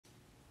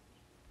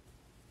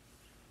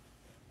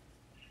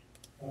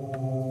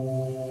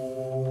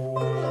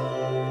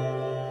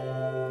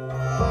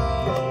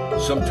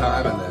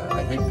Sometime in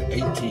I think the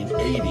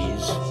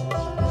 1880s,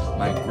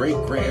 my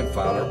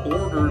great-grandfather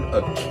ordered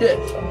a kit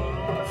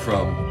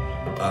from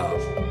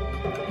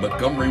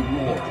Montgomery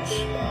Ward's.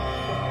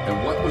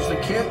 And what was the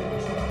kit?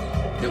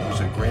 It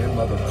was a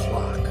grandmother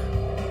clock.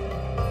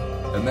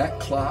 And that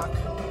clock,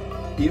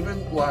 even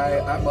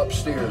while I'm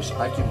upstairs,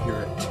 I can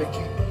hear it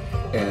ticking.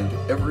 And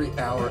every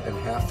hour and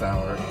half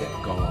hour,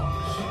 it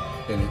gongs.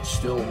 And it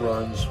still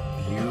runs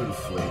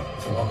beautifully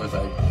as long as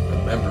I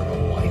remember to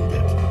wind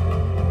it.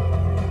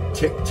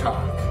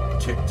 Tick-tock,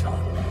 tick-tock.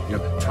 You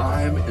know,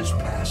 time is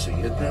passing,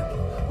 isn't it?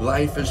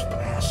 Life is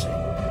passing.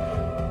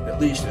 At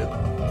least it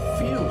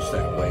feels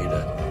that way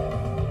to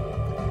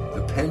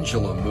the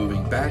pendulum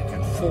moving back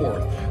and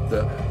forth,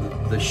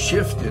 the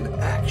shift in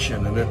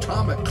action, an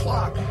atomic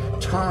clock,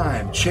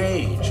 time,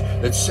 change.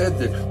 It's said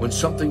that when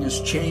something is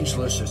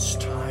changeless, it's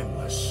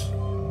timeless.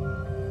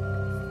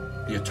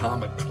 The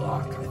atomic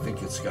clock, I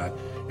think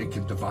it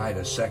can divide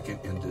a second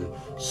into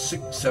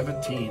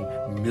 17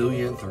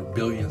 millionth or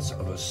billionths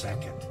of a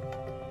second.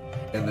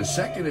 And the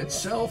second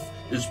itself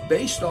is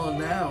based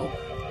on a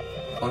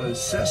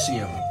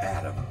cesium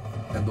atom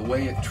and the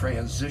way it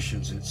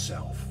transitions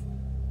itself.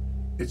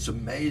 It's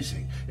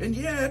amazing. And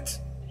yet,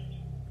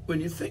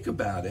 when you think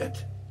about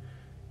it,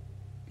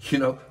 you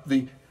know,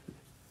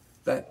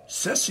 that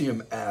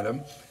cesium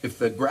atom, if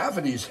the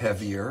gravity's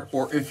heavier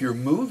or if you're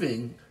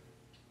moving,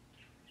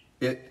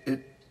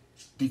 it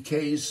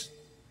decays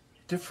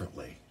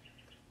differently.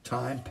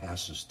 Time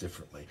passes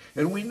differently.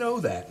 And we know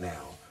that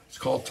now. It's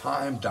called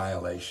time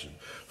dilation.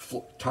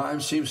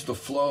 Time seems to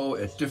flow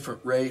at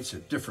different rates,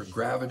 at different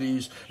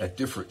gravities, at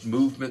different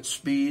movement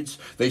speeds.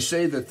 They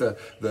say that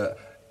the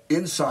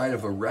inside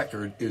of a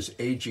record is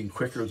aging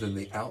quicker than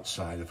the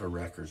outside of a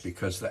record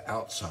because the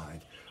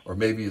outside, or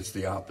maybe it's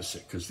the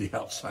opposite, because the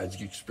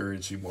outside's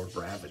experiencing more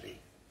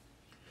gravity.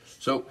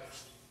 So,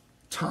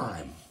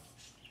 time.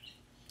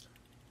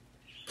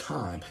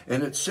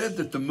 And it's said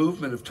that the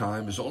movement of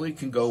time only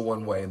can go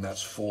one way, and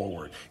that's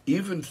forward.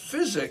 Even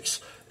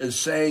physics is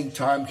saying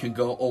time can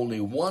go only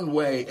one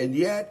way, and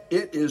yet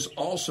it is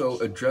also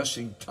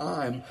addressing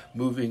time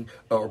moving,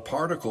 or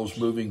particles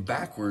moving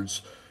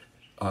backwards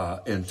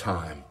in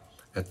time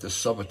at the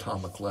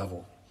subatomic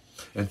level.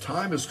 And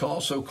time is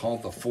also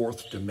called the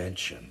fourth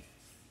dimension.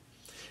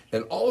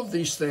 And all of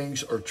these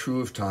things are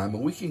true of time,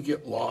 and we can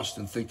get lost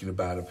in thinking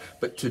about them.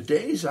 But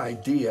today's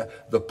idea,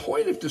 the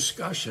point of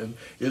discussion,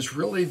 is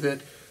really that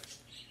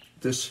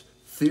this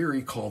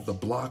theory called the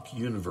block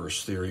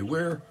universe theory,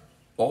 where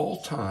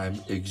all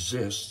time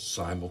exists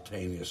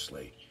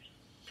simultaneously.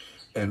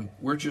 And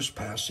we're just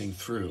passing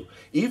through.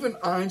 Even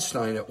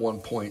Einstein at one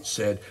point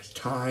said,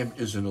 time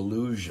is an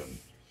illusion.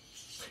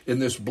 In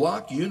this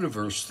block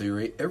universe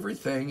theory,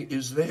 everything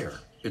is there.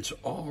 It's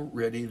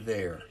already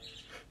there.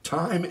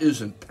 Time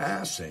isn't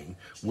passing.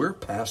 We're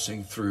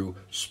passing through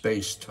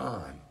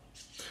space-time.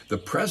 The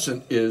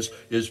present is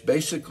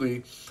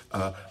basically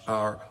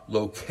our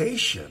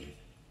location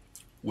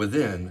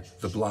within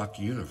the block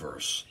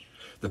universe.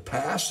 The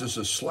past is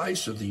a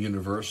slice of the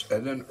universe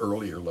at an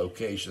earlier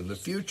location. The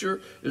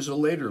future is a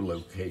later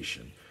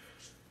location.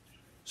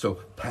 So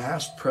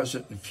past,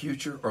 present, and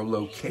future are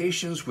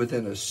locations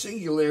within a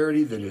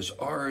singularity that is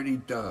already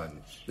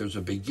done. There's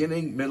a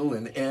beginning, middle,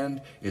 and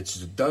end. It's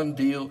a done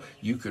deal.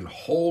 You can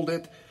hold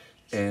it,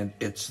 and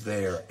it's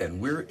there. And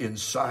we're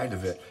inside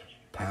of it,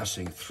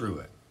 passing through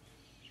it.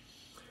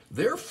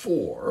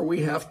 Therefore,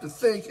 we have to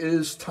think,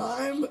 is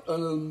time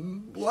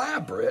an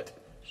elaborate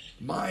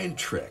mind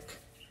trick?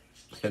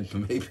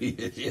 And maybe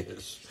it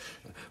is.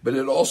 But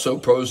it also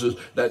poses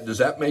that, does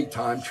that make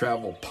time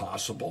travel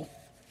possible?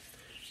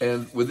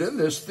 And within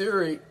this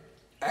theory,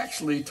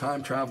 actually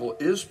time travel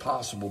is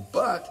possible,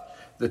 but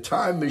the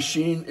time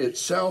machine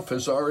itself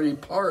is already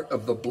part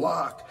of the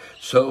block,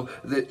 so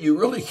that you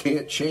really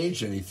can't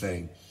change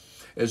anything,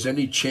 as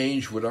any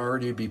change would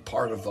already be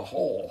part of the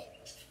whole.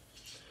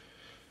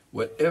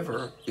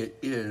 Whatever it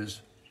is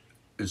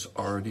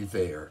already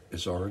there,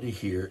 is already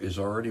here, is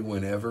already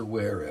whenever,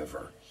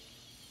 wherever.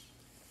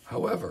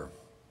 However,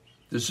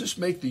 does this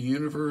make the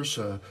universe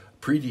a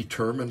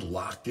predetermined,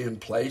 locked-in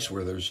place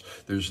where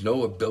there's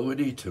no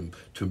ability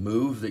to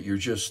move, that you're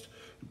just,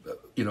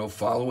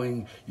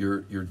 following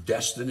your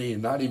destiny,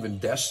 and not even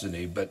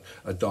destiny, but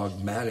a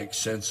dogmatic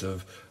sense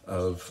of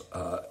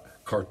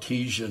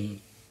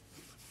Cartesian,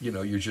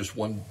 you're just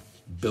one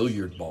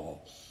billiard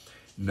ball?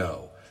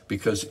 No,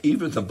 because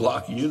even the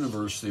block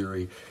universe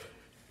theory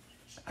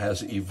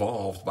has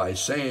evolved by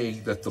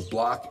saying that the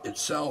block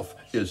itself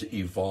is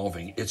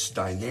evolving. It's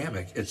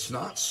dynamic. It's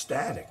not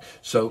static.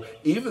 So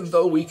even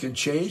though we can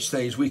change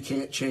things, we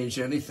can't change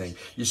anything.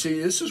 You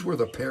see, this is where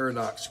the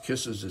paradox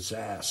kisses its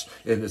ass.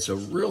 And it's a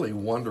really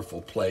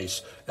wonderful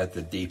place at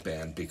the deep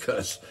end,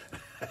 because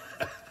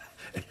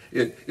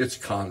it's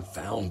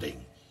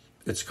confounding.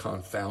 It's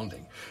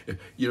confounding.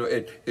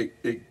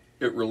 It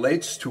It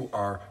relates to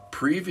our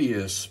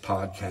previous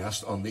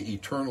podcast on the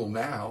eternal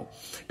now.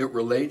 It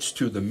relates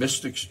to the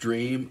mystic's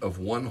dream of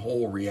one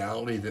whole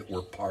reality that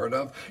we're part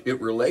of.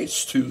 It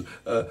relates to,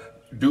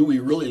 do we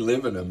really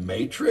live in a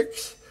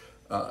matrix?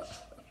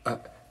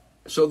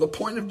 So the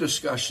point of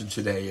discussion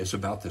today is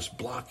about this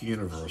block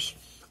universe,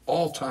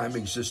 all time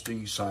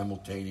existing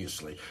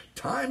simultaneously.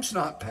 Time's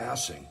not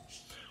passing.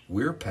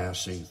 We're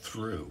passing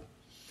through.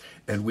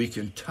 And we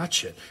can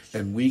touch it,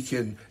 and we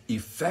can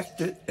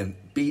affect it and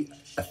be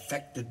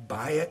affected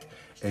by it.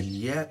 And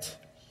yet,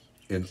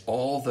 in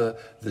all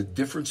the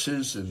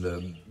differences and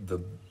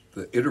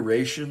the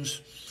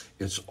iterations,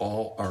 it's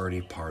all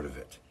already part of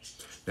it.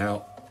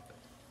 Now,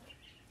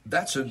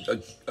 that's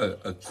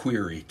a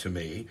query to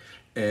me,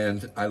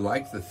 and I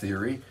like the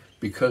theory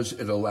because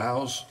it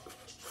allows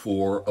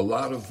for a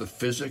lot of the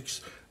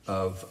physics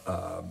of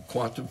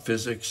quantum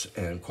physics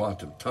and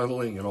quantum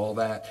tunneling and all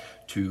that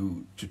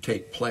to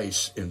take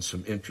place in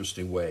some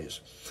interesting ways.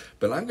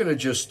 But I'm going to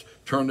just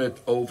turn it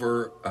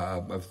over.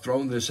 I've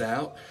thrown this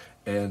out,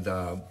 and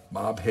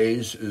Bob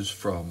Hayes is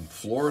from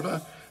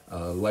Florida,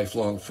 a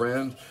lifelong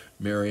friend.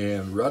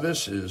 Marianne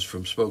Rudis is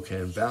from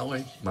Spokane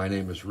Valley. My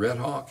name is Red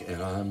Hawk,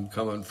 and I'm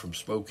coming from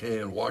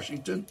Spokane,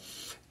 Washington.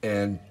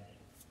 And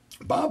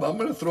Bob, I'm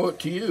going to throw it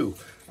to you.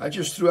 I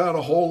just threw out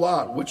a whole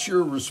lot. What's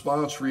your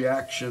response,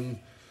 reaction,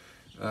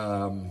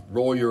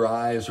 roll your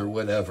eyes, or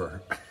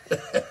whatever?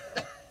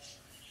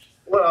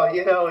 Well,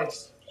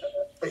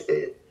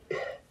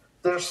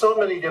 there's so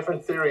many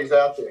different theories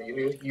out there.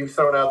 You've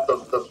thrown out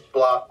the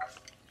block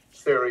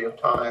theory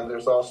of time.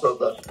 There's also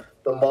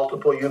the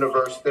multiple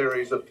universe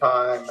theories of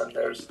time, and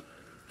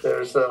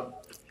there's a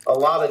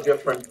lot of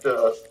different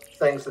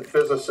things that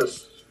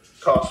physicists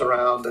toss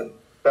around and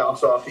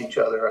bounce off each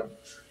other, and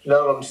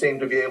none of them seem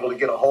to be able to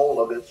get a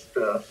hold of it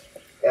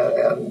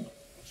and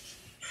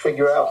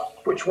figure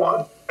out which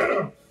one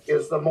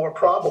is the more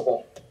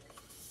probable.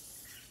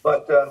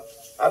 But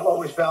I've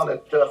always found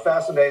it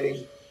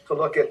fascinating to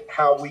look at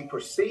how we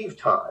perceive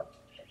time,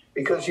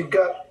 because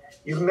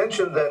you've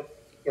mentioned that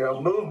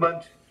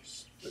movement,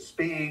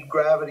 speed,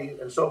 gravity,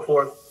 and so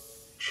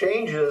forth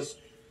changes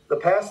the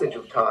passage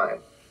of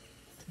time,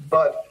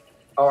 but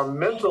our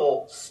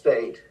mental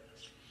state,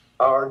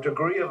 our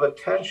degree of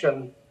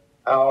attention,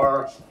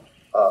 our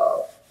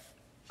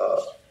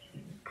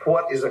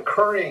what is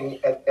occurring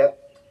at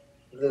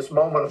this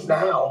moment of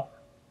now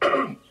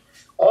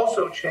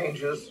also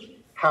changes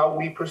how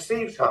we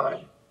perceive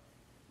time.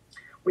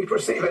 We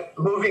perceive it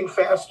moving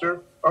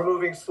faster or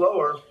moving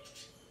slower,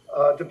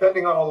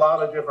 depending on a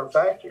lot of different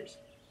factors.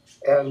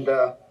 And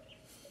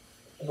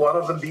one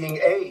of them being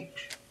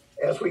age.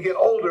 As we get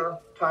older,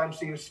 time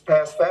seems to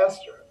pass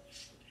faster.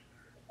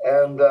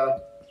 And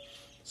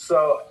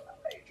so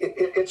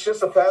it's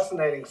just a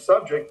fascinating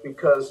subject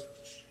because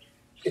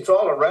it's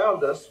all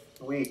around us.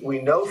 We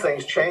know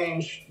things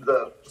change.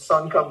 The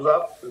sun comes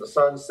up and the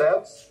sun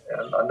sets,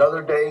 and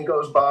another day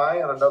goes by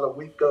and another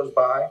week goes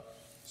by.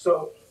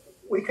 So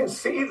we can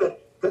see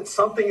that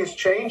something is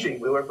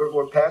changing.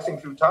 We're passing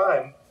through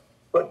time.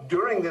 But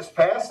during this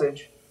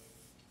passage,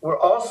 we're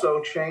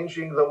also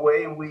changing the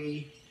way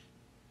we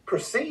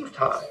perceive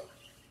time.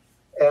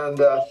 And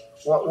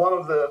one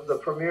of the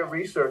premier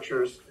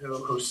researchers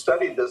who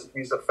studied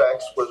these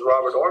effects was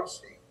Robert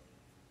Ornstein.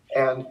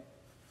 And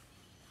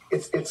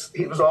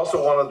he was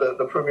also one of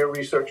the premier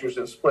researchers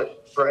in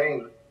split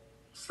brain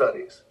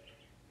studies.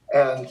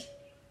 And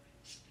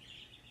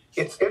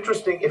it's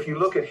interesting if you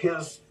look at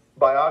his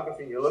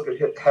biography, you look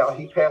at how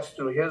he passed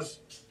through his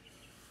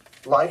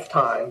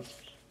lifetime.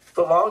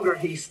 The longer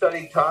he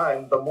studied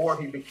time, the more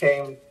he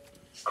became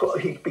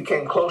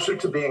closer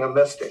to being a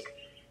mystic.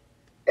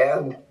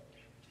 And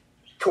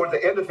toward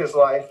the end of his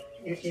life,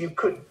 you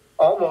could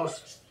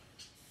almost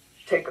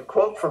take a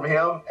quote from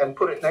him and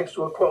put it next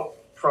to a quote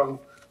from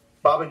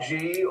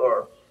Babaji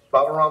or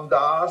Baba Ram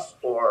Das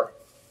or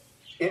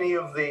any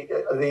of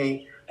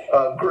the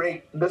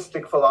great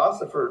mystic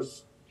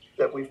philosophers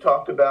that we've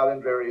talked about in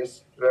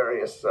various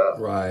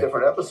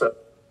different episodes.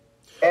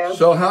 And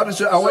so how does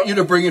it, I want you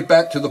to bring it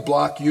back to the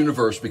block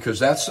universe, because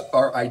that's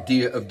our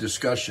idea of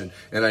discussion.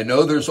 And I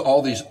know there's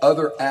all these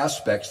other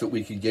aspects that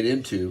we can get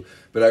into,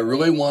 but I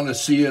really want to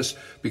see us,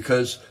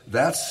 because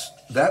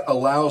that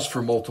allows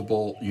for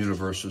multiple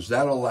universes.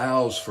 That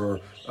allows for,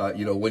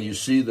 when you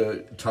see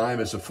the time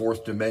as a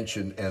fourth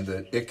dimension and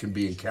that it can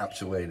be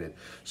encapsulated.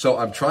 So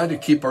I'm trying to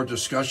keep our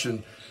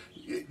discussion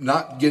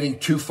not getting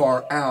too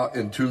far out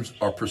in terms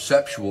of our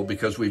perceptual,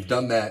 because we've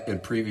done that in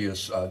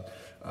previous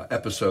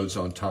episodes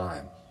on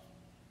time.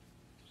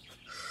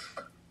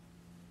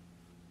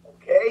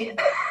 Okay.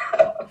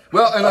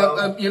 Well, and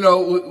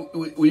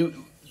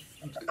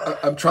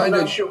I'm trying I'm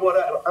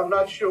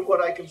not sure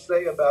what I can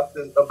say about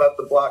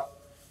the block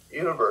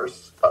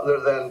universe, other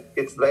than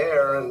it's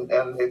there and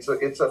it's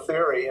a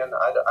theory, and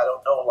I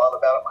don't know a lot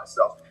about it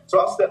myself. So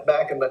I'll step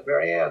back and let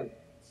Marianne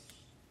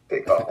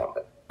take off on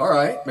it. All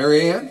right,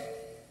 Marianne.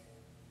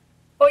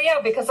 Well,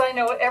 yeah, because I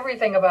know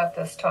everything about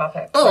this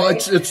topic. Oh,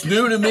 right? it's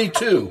new to me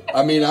too.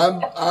 I mean,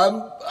 I'm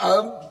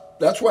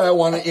that's why I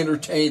want to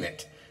entertain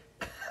it.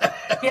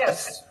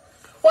 Yes.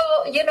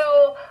 Well,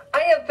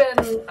 I have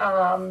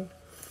been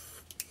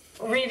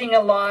reading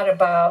a lot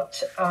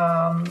about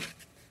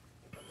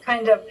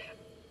kind of,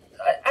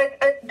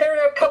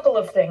 there are a couple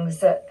of things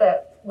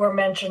that were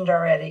mentioned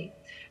already.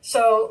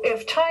 So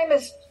if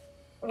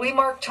we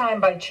mark time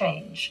by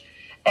change.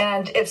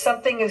 And if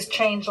something is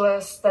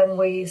changeless, then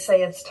we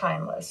say it's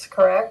timeless,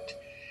 correct?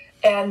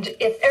 And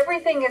if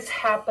everything is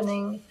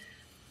happening,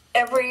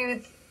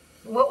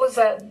 what was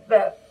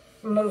that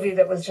movie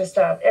that was just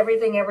out?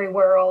 Everything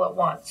Everywhere All at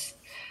Once.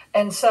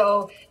 And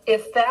so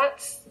if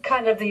that's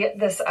kind of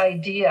this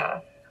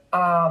idea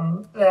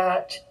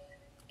that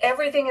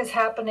everything is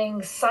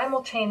happening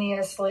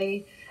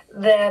simultaneously,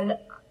 then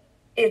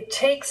it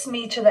takes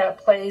me to that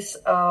place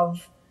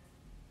of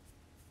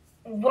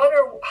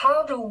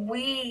how do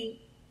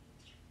we,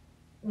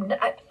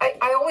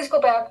 I always go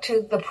back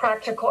to the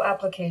practical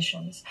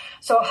applications.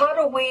 So how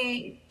do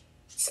we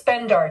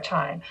spend our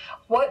time?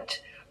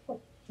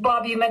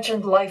 Bob, you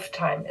mentioned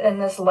lifetime, in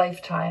this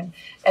lifetime.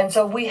 And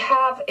so we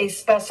have a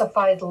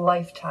specified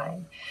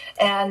lifetime.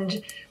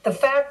 And the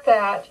fact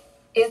that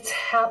it's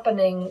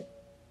happening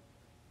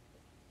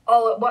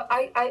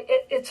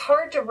it's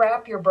hard to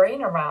wrap your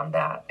brain around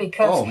that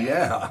because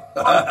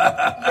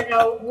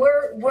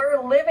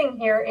we're living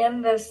here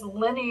in this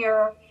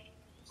linear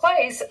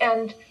place,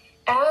 and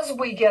as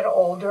we get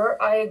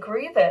older, I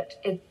agree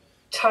that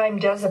time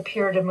does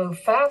appear to move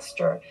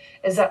faster.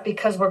 Is that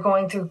because we're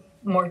going through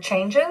more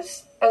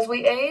changes as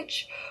we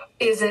age?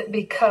 Is it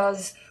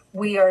because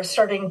we are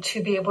starting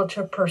to be able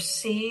to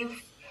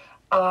perceive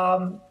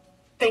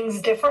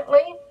things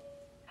differently?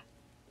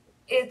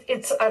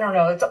 I don't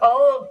know, it's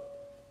all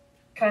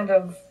kind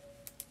of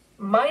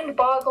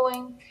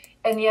mind-boggling,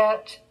 and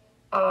yet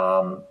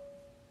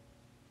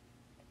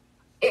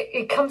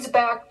it comes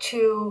back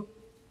to,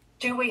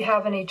 do we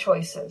have any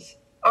choices?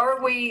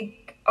 Are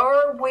we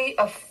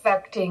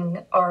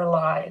affecting our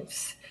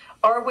lives?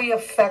 Are we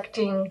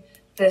affecting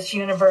this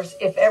universe?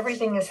 If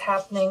everything is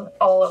happening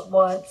all at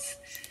once,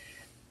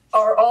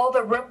 are all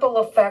the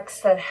ripple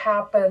effects that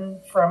happen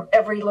from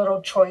every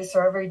little choice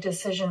or every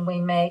decision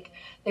we make,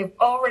 they've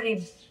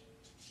already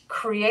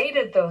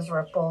created those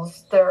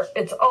ripples.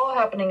 It's all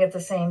happening at the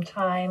same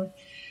time.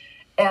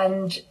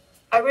 And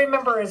I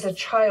remember as a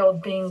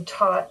child being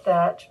taught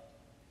that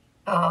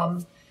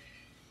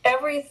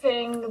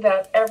everything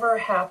that ever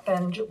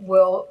happened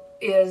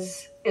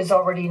is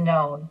already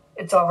known.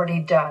 It's already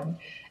done.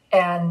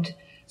 And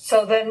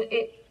so then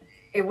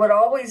it would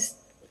always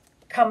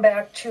come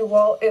back to,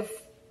 well,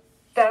 if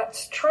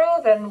that's true,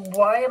 then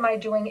why am I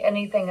doing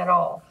anything at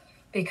all?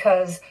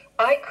 Because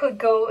I could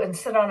go and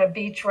sit on a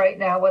beach right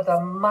now with a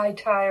Mai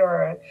Tai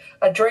or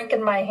a drink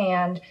in my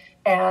hand,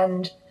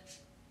 and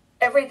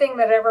everything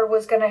that ever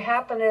was going to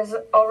happen is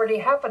already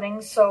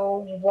happening.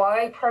 So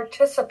why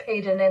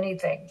participate in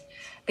anything?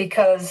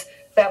 Because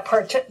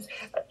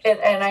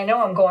and I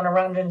know I'm going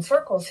around in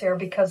circles here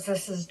because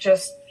this is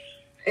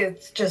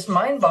it's just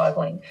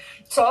mind-boggling.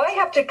 So I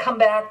have to come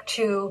back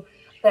to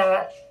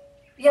that.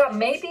 Yeah,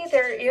 maybe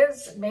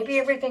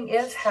everything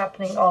is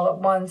happening all at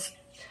once,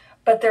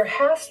 but there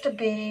has to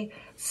be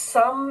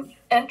some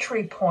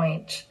entry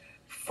point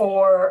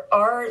for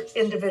our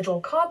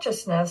individual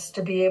consciousness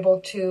to be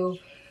able to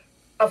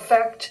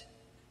affect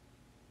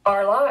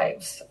our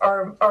lives,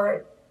 our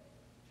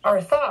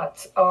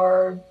thoughts,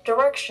 our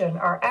direction,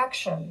 our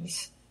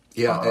actions.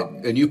 Yeah,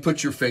 and you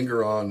put your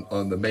finger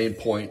on the main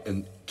point,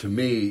 and to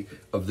me,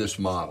 of this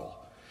model.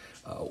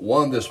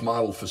 This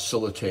model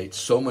facilitates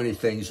so many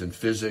things in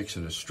physics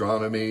and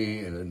astronomy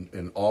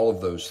and all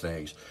of those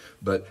things.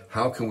 But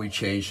how can we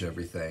change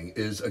everything?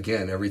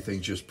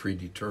 Everything just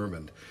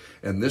predetermined.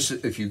 And this,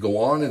 if you go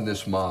on in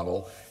this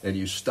model and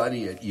you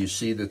study it, you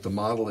see that the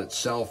model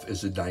itself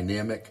is a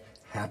dynamic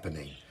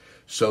happening,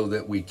 so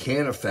that we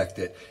can affect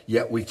it,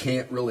 yet we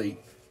can't really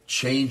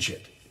change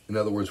it. In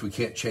other words, we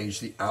can't change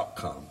the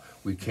outcome.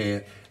 We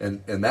can't,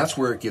 and that's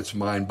where it gets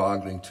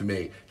mind-boggling to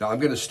me. Now, I'm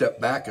going to step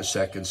back a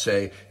second and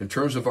say, in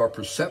terms of our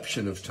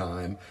perception of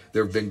time,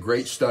 there have been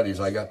great studies.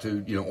 I got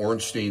to,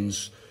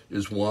 Ornstein's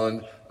is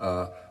one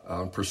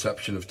on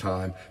perception of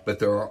time, but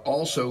there are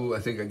also, I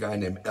think, a guy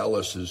named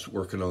Ellis is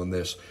working on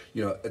this.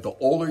 The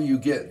older you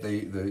get,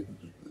 the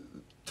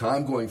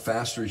time going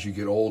faster as you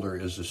get older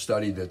is a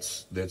study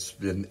that's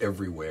been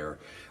everywhere.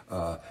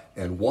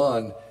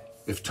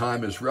 If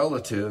time is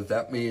relative,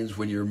 that means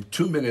when you're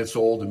 2 minutes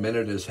old, a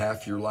minute is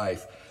half your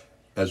life.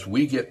 As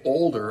we get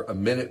older, a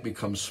minute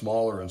becomes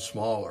smaller and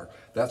smaller.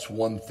 That's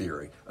one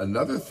theory.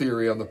 Another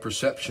theory on the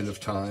perception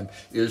of time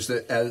is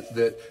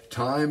that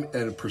time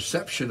and a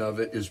perception of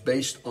it is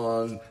based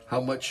on how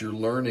much you're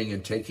learning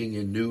and taking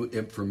in new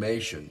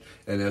information.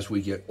 And as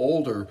we get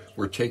older,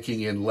 we're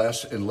taking in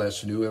less and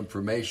less new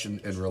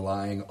information and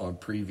relying on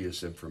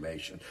previous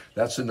information.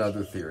 That's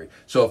another theory.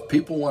 So if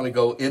people want to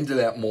go into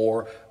that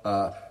more,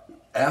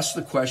 ask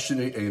the question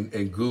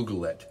and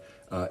Google it.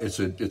 It's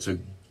a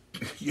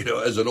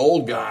as an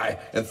old guy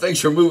and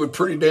things are moving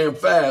pretty damn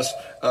fast.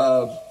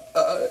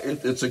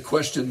 It's a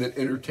question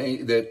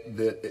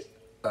that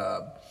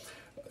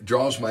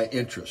draws my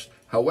interest.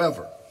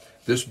 However,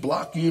 this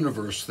block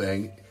universe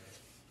thing,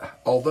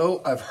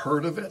 although I've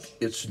heard of it,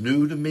 it's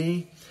new to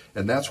me,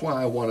 and that's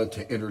why I wanted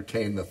to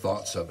entertain the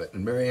thoughts of it.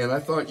 And Marianne, I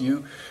thought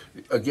you,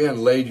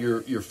 again, laid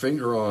your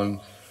finger on,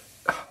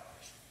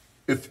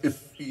 if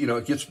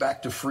it gets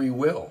back to free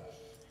will.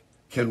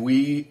 Can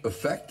we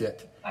affect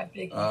it?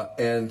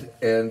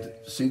 And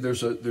see,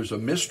 there's a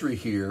mystery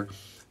here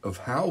of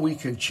how we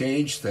can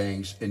change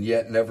things and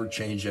yet never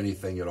change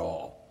anything at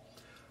all.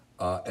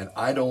 And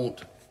I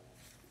don't,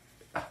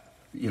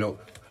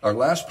 our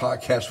last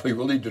podcast, we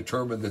really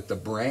determined that the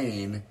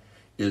brain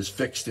is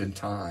fixed in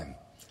time.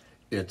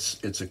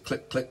 It's a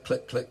click, click,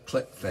 click, click,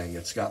 click thing.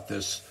 It's got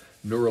this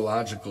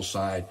neurological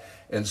side.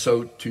 And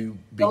so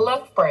the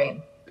left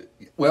brain.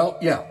 Well,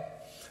 yeah.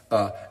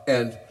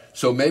 And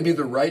so maybe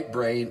the right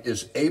brain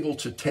is able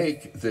to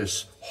take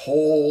this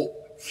whole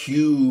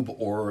cube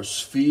or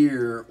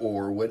sphere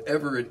or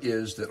whatever it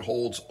is that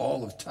holds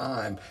all of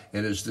time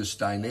and is this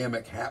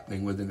dynamic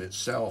happening within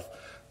itself.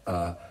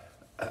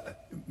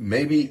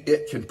 Maybe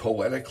it can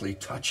poetically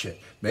touch it.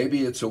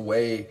 Maybe it's a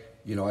way,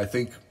 I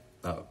think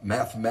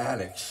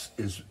mathematics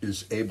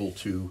is able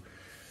to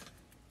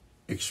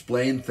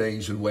explain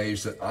things in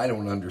ways that I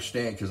don't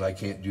understand because I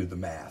can't do the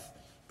math,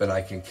 but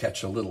I can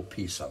catch a little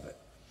piece of it.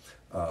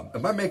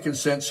 Am I making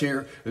sense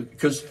here?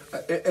 Because,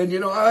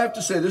 I have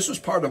to say, this was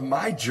part of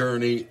my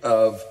journey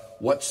of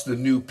what's the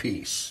new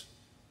piece.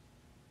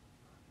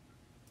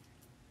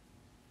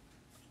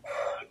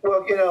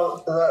 Well,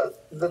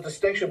 the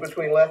distinction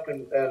between left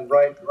and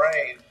right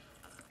brain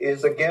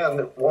is,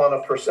 again, one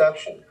of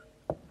perception.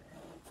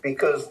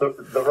 Because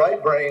the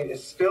right brain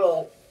is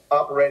still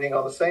operating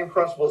on the same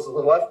principles as the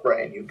left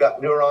brain. You've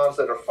got neurons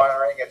that are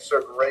firing at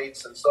certain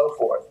rates and so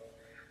forth.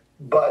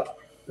 But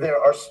there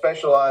are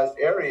specialized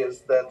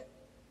areas that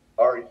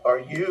are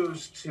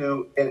used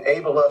to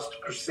enable us to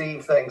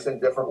perceive things in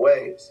different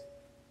ways.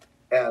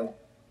 And,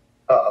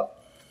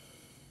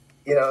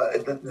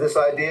 this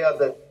idea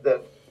that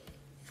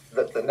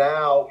the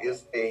now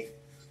is a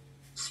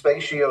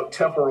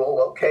spatio-temporal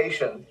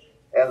location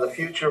and the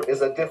future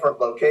is a different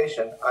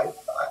location,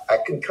 I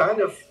can kind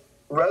of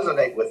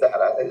resonate with that.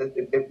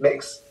 It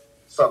makes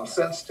some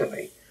sense to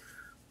me.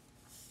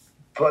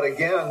 But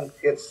again,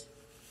 it's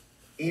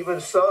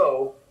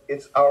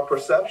our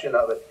perception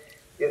of it.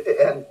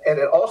 And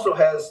it also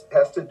has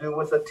to do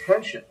with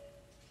attention.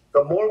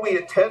 The more we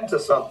attend to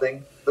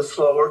something, the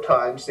slower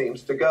time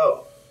seems to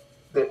go.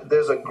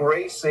 There's a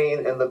great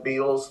scene in the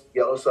Beatles'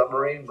 Yellow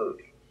Submarine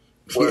movie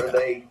where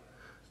they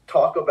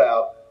talk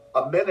about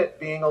a minute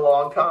being a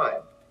long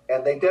time,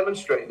 and they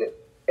demonstrate it.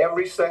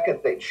 Every second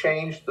they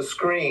change the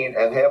screen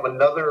and have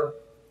another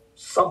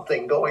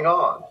something going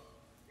on.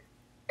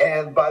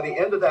 And by the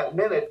end of that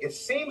minute, it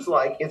seems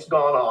like it's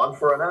gone on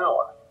for an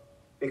hour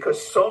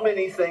because so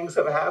many things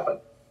have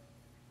happened.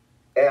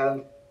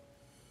 And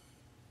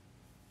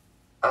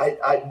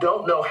I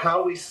don't know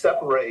how we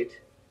separate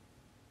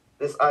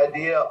this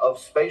idea of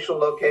spatial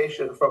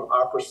location from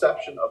our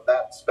perception of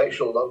that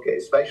spatial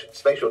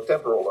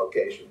temporal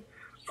location,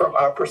 from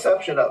our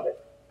perception of it.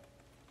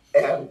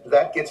 And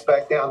that gets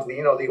back down to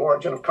the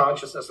origin of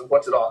consciousness and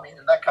what's it all mean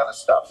and that kind of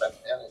stuff.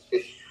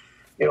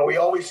 And we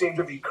always seem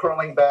to be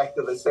curling back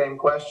to the same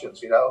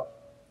questions,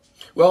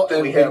 Well,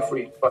 do we have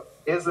free? But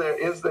is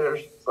there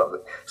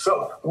something?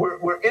 So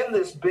we're in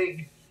this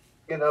big,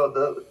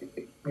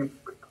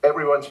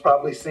 everyone's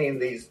probably seen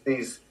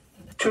these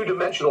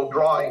two-dimensional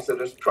drawings that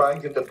are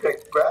trying to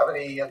depict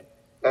gravity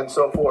and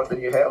so forth,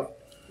 and you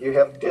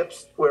have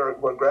dips where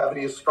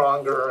gravity is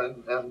stronger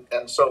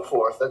and so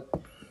forth,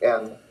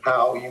 and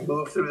how you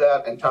move through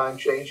that and time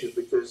changes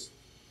because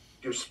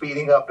you're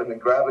speeding up and the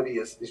gravity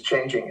is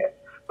changing it.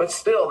 But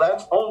still,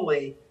 that's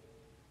only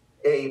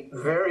a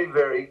very,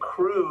 very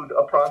crude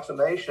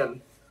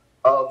approximation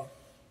of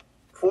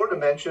 4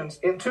 dimensions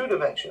in 2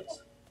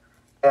 dimensions.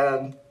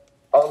 And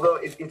although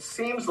it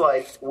seems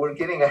like we're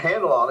getting a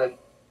handle on it,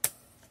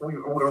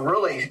 we're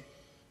really,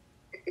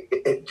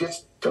 it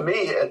just, to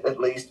me at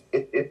least,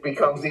 it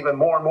becomes even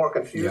more and more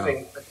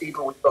confusing the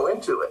deeper we go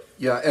into it.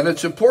 Yeah, and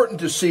it's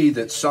important to see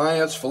that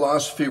science,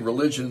 philosophy,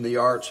 religion, and the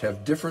arts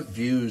have different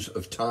views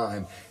of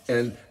time.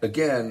 And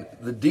again,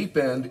 the deep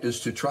end is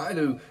to try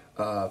to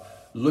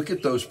look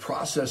at those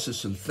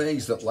processes and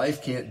things that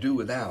life can't do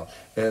without.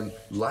 And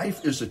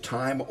life is a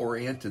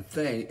time-oriented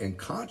thing, and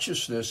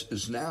consciousness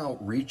is now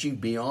reaching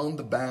beyond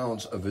the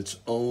bounds of its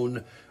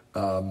own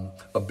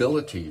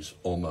abilities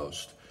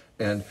almost.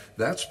 And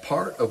that's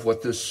part of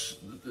what this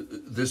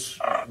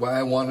why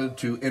I wanted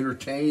to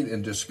entertain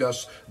and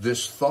discuss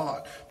this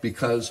thought,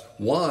 because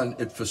one,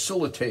 it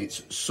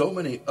facilitates so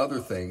many other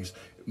things,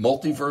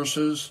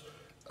 multiverses.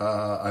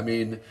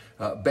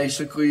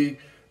 Basically,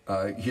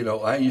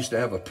 I used to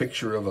have a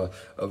picture of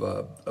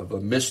a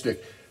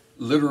mystic,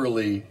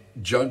 literally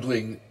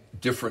juggling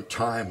different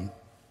time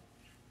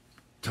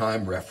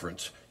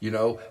reference.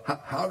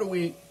 How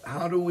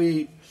do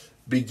we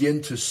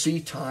begin to see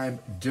time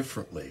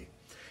differently?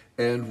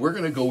 And we're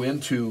going to go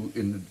into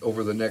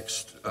over the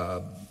next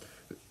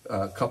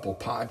couple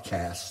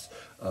podcasts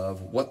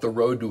of what the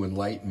road to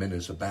enlightenment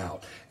is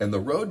about. And the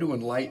road to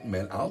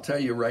enlightenment, I'll tell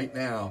you right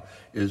now,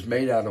 is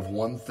made out of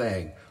one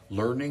thing: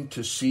 learning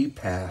to see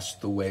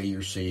past the way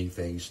you're seeing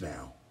things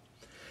now.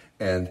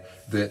 And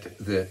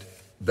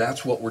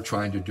that's what we're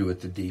trying to do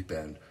at the deep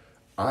end.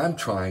 I'm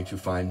trying to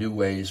find new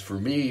ways for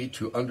me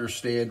to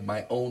understand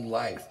my own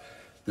life.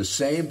 The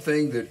same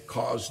thing that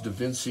caused Da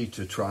Vinci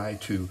to try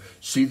to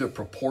see the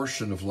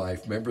proportion of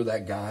life. Remember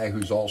that guy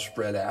who's all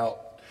spread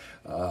out?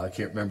 I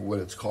can't remember what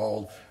it's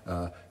called.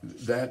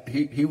 That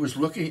he was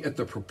looking at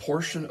the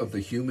proportion of the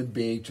human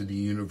being to the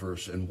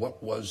universe, and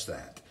what was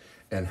that?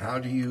 And how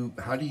do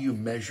you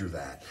measure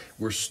that?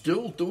 We're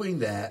still doing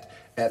that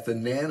at the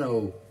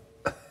nano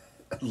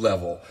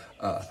level.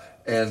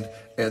 And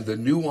the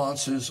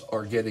nuances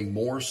are getting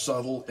more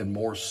subtle and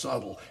more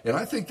subtle. And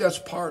I think that's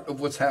part of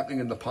what's happening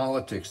in the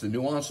politics. The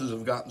nuances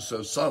have gotten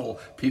so subtle,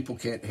 people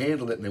can't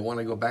handle it, and they want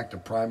to go back to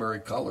primary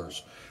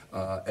colors.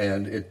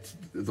 And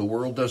the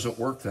world doesn't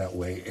work that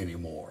way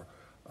anymore.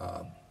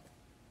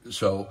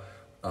 It's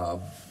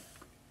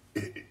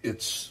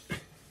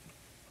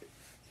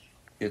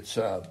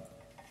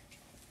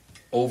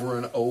over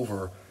and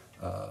over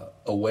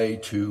a way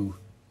to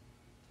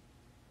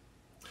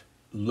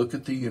look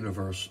at the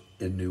universe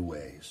in new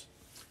ways.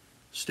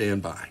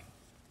 Stand by.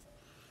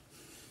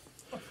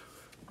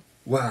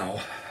 Wow,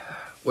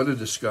 what a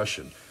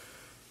discussion.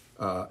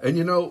 And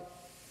you know,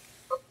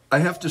 I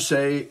have to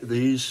say,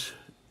 these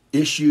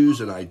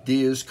issues and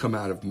ideas come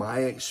out of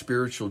my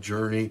spiritual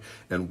journey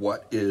and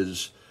what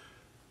is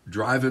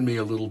driving me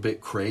a little bit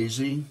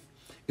crazy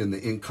in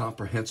the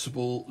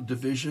incomprehensible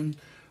division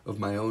of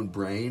my own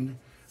brain.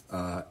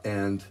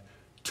 And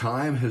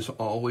time has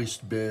always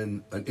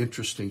been an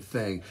interesting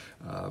thing.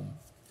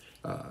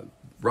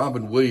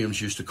 Robin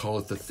Williams used to call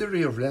it the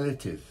theory of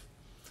relative.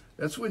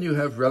 That's when you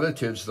have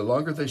relatives, the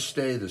longer they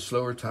stay, the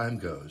slower time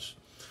goes.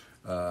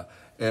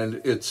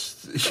 And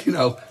it's, you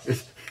know,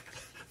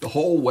 the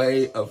whole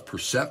way of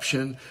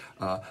perception,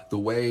 the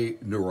way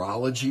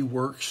neurology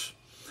works,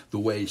 the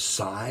way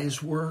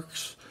size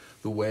works,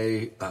 the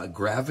way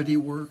gravity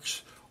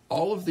works,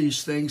 all of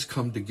these things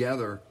come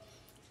together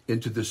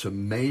into this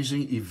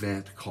amazing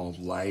event called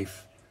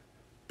life,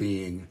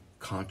 being,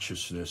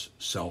 consciousness,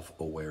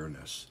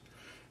 self-awareness.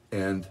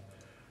 And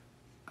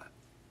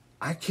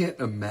I can't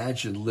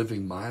imagine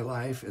living my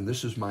life, and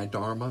this is my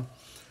dharma,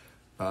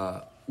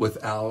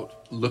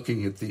 without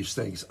looking at these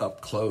things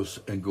up close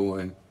and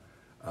going,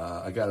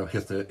 I got to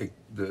hit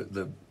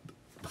the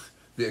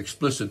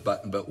explicit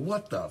button, but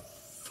what the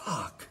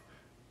fuck?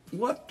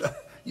 What the,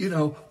 you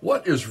know,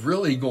 what is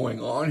really going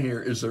on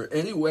here? Is there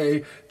any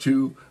way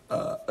to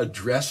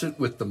address it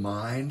with the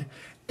mind?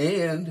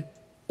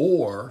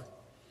 Or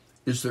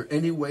is there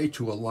any way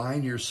to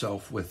align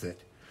yourself with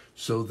it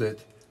so that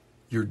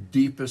your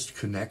deepest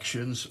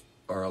connections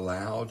are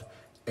allowed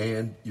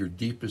and your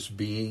deepest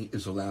being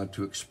is allowed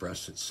to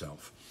express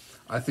itself?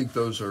 I think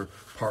those are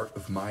part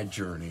of my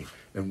journey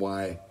and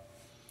why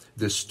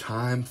this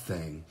time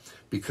thing,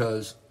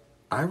 because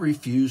I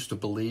refuse to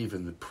believe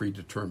in the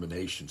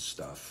predetermination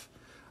stuff.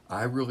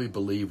 I really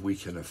believe we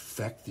can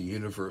affect the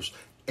universe.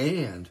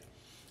 And,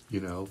 you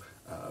know,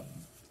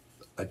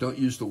 I don't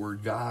use the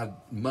word God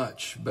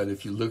much, but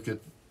if you look at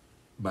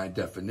my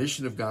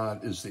definition of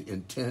God is the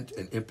intent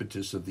and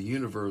impetus of the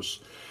universe,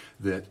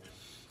 that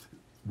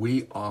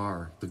we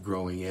are the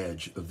growing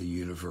edge of the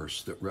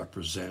universe that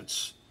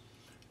represents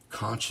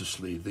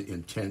consciously the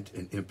intent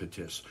and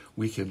impetus.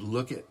 We can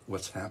look at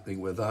what's happening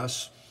with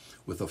us,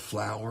 with a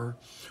flower,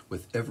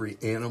 with every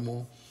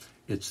animal.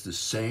 It's the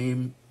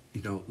same,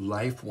 you know,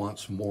 life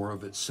wants more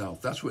of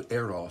itself. That's what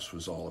Eros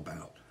was all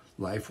about,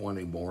 life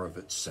wanting more of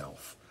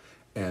itself.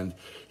 And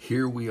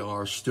here we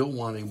are still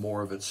wanting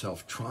more of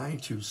itself, trying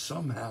to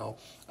somehow,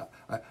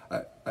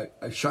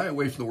 I shy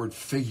away from the word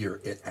figure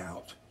it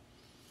out,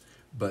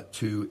 but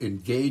to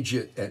engage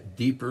it at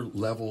deeper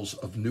levels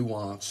of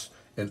nuance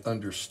and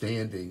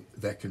understanding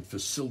that can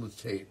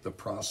facilitate the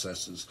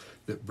processes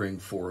that bring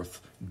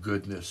forth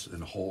goodness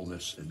and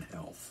wholeness and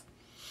health.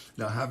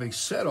 Now, having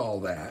said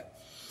all that,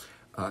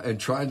 and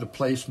trying to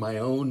place my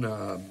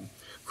own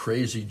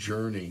crazy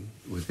journey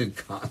within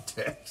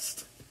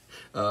context,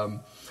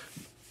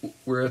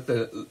 we're at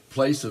the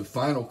place of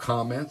final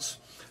comments.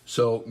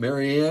 So,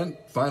 Marianne,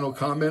 final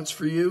comments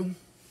for you?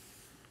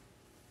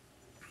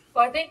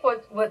 Well, I think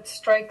what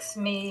strikes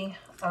me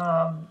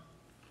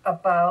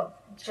about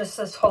just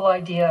this whole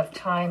idea of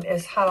time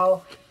is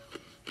how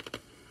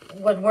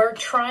when we're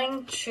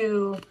trying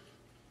to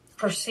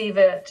perceive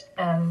it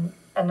and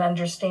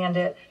understand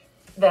it,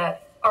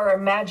 that our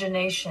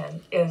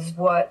imagination is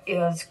what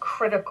is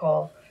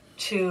critical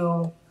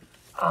to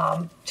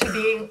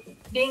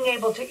being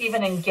able to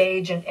even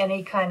engage in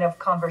any kind of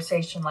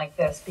conversation like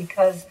this,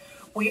 because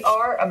we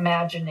are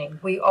imagining,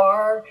 we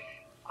are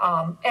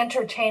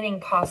entertaining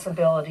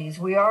possibilities,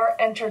 we are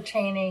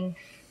entertaining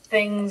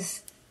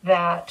things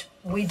that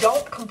we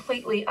don't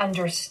completely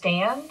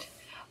understand,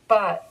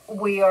 but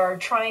we are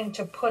trying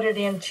to put it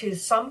into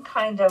some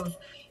kind of,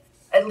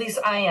 at least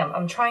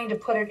I'm trying to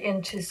put it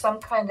into some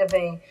kind of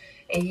a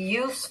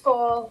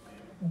useful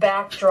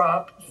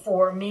backdrop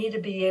for me to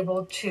be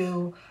able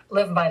to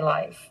live my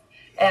life.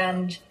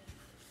 And,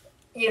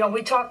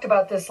 we talked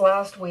about this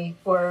last week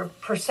where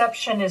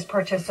perception is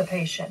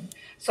participation.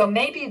 So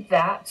maybe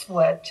that's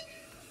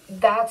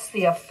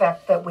the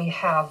effect that we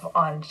have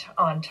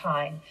on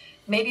time.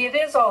 Maybe it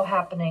is all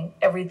happening,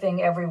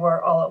 everything,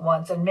 everywhere, all at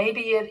once. And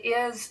maybe it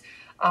is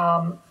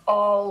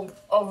all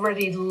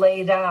already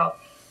laid out.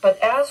 But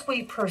as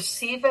we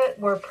perceive it,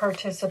 we're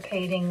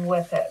participating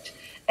with it.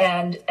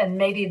 And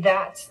maybe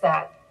that's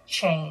that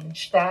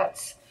change.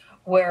 That's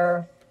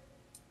where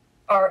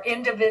our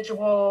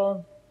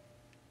individual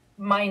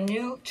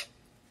minute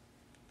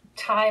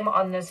time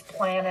on this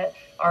planet,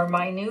 our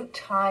minute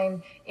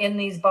time in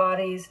these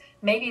bodies,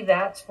 maybe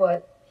that's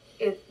what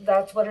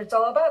it's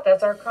all about.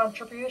 That's our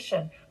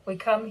contribution. We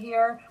come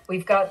here,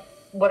 we've got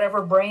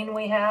whatever brain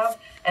we have,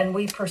 and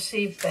we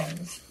perceive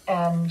things,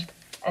 and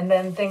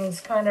then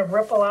things kind of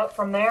ripple out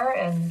from there.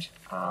 And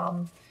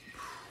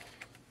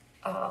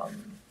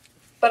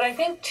but I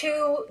think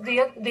too,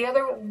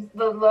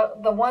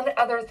 the one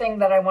other thing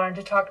that I wanted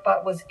to talk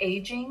about was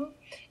aging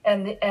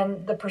and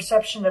the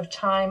perception of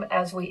time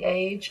as we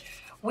age.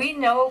 We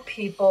know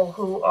people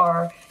who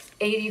are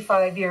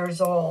 85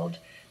 years old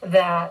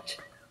that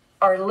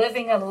are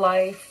living a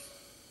life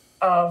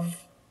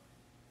of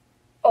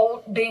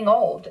being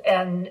old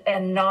and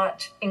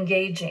not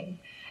engaging.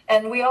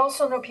 And we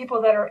also know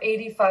people that are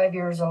 85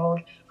 years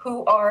old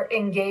who are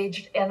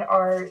engaged and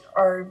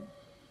are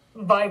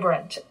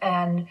vibrant.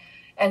 And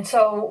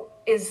so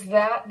is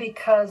that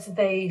because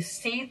they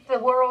see the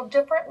world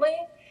differently?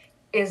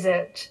 Is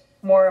it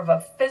more of a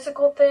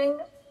physical thing?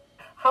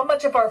 How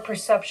much of our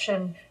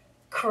perception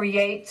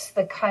creates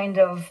the kind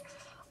of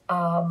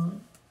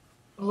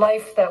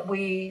life that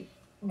we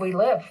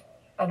live?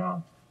 I don't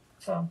know.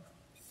 So.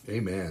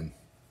 Amen.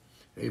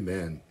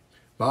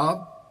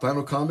 Bob,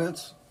 final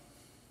comments?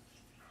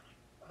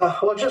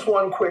 Well, just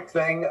one quick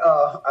thing.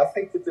 I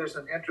think that there's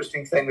an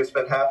interesting thing that's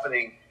been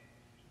happening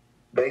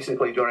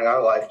basically during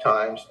our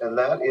lifetimes, and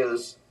that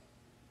is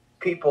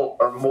people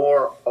are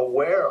more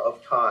aware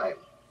of time.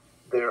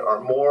 There are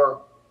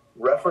more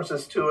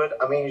references to it.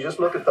 I mean, you just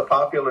look at the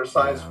popular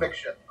science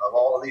fiction of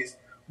all of these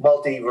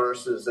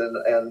multiverses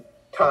and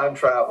time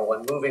travel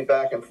and moving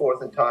back and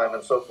forth in time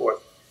and so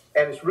forth.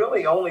 And it's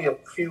really only a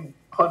few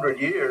hundred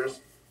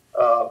years.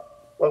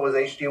 What was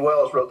H.G.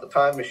 Wells wrote The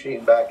Time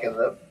Machine back in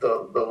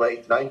the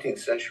late 19th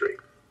century.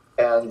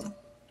 And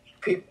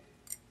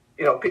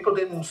people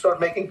didn't start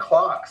making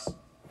clocks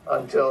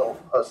until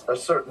a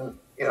certain,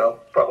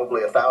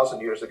 probably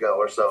 1,000 years ago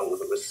or so.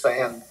 It was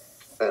sand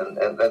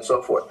and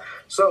so forth.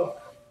 So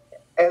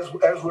as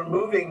we're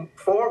moving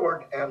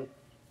forward and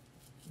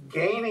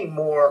gaining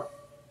more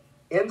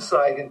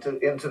insight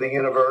into the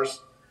universe,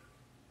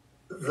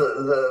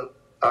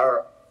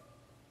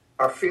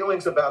 our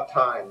feelings about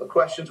time, the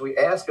questions we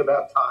ask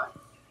about time,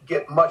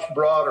 get much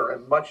broader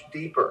and much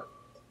deeper.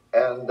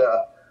 And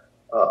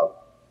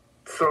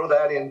throw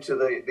that into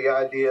the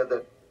idea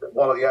that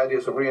one of the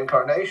ideas of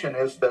reincarnation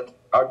is that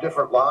our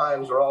different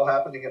lives are all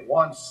happening at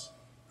once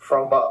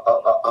from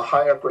a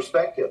higher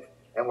perspective.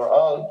 And we're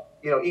all,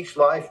 each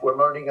life we're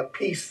learning a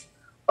piece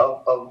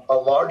of a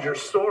larger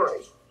story.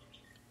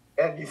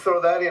 And you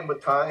throw that in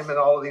with time and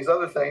all of these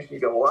other things, and you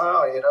go,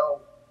 wow,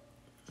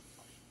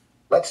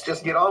 let's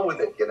just get on with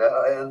it,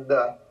 And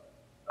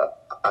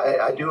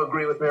I do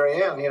agree with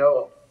Marianne,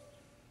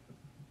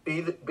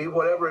 be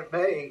whatever it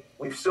may,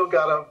 we've still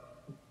got to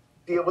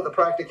deal with the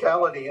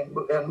practicality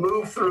and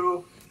move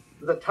through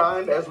the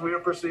time as we're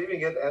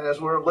perceiving it and as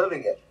we're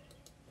living it,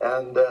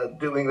 and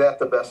doing that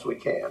the best we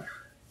can.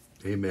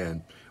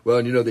 Amen.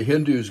 Well, the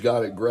Hindus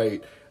got it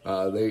great.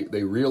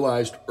 They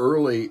realized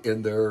early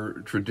in their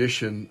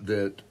tradition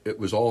that it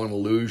was all an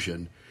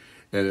illusion,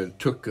 and it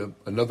took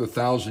another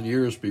 1,000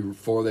 years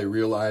before they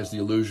realized the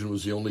illusion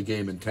was the only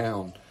game in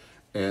town,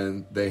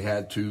 and they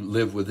had to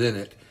live within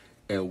it.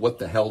 And what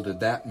the hell did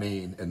that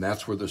mean? And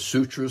that's where the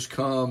sutras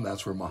come.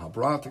 That's where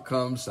Mahabharata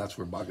comes. That's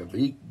where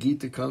Bhagavad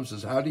Gita comes.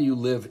 Is how do you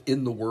live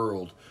in the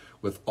world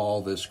with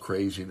all this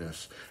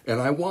craziness?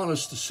 And I want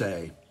us to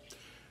say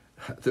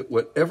that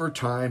whatever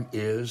time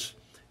is,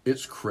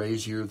 it's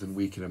crazier than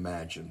we can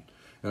imagine.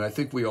 And I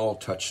think we all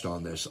touched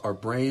on this. Our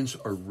brains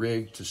are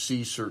rigged to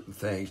see certain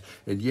things,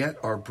 and yet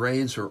our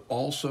brains are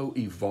also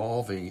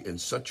evolving in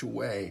such a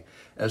way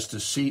as to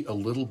see a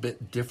little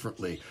bit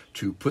differently,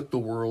 to put the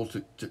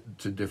world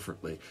to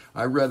differently.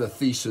 I read a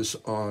thesis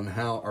on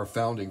how our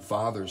founding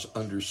fathers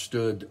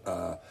understood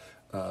a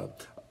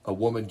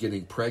woman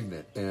getting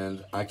pregnant,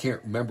 and I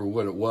can't remember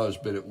what it was,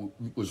 but it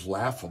was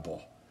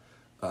laughable.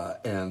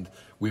 And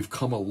we've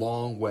come a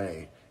long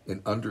way in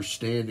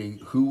understanding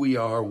who we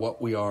are, what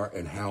we are,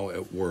 and how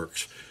it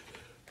works.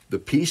 The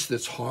piece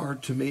that's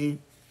hard to me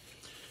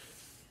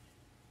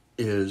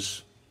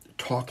is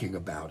talking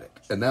about it.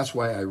 And that's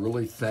why I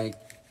really thank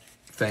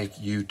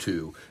you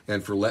two,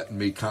 and for letting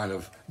me kind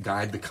of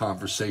guide the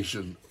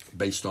conversation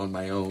based on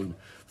my own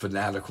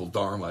fanatical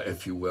dharma,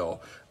 if you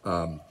will.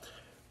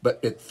 But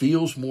it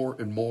feels more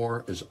and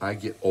more as I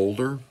get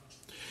older,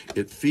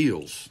 it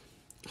feels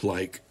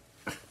like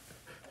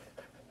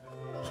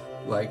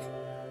Like,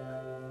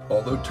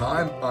 although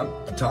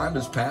time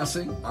is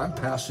passing, I'm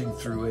passing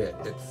through it.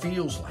 It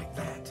feels like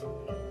that.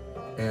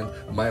 And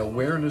my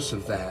awareness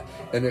of that,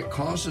 and it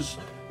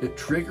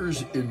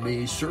triggers in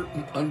me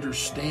certain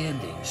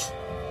understandings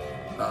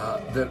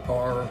that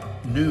are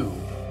new.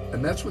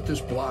 And that's what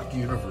this block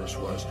universe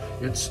was.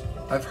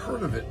 I've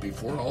heard of it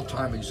before. All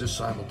time exists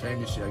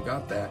simultaneously. I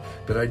got that,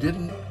 but I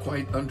didn't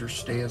quite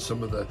understand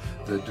some of the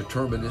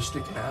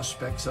deterministic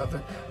aspects of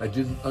it. I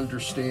didn't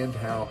understand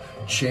how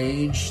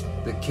change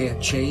that can't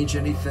change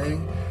anything,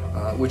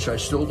 which I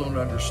still don't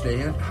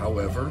understand.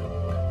 However,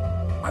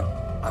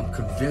 I'm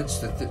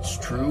convinced that it's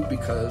true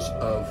because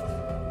of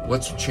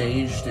what's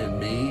changed in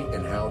me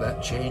and how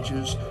that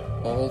changes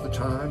all the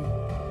time.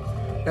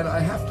 And I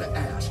have to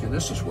ask, and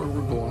this is where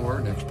we're going to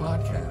our next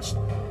podcast,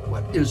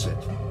 what is it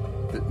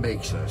that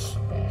makes us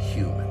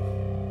human?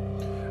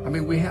 I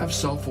mean, we have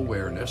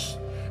self-awareness.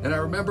 And I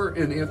remember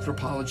in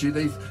anthropology,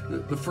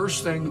 the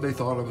first thing they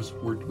thought of was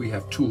we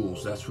have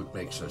tools. That's what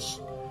makes us.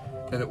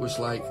 And it was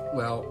like,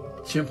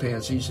 well,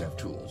 chimpanzees have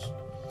tools.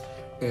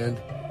 And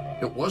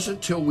it wasn't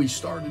until we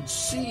started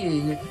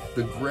seeing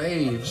the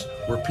graves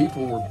where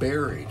people were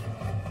buried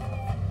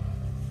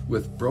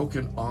with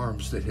broken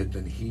arms that had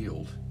been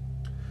healed,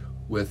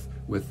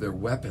 with their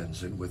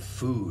weapons and with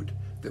food,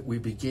 that we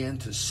began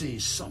to see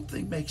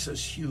something makes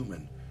us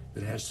human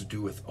that has to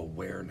do with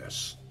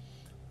awareness.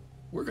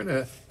 We're going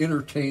to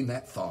entertain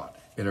that thought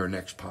in our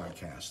next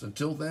podcast.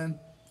 Until then,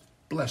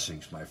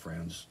 blessings, my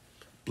friends.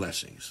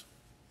 Blessings.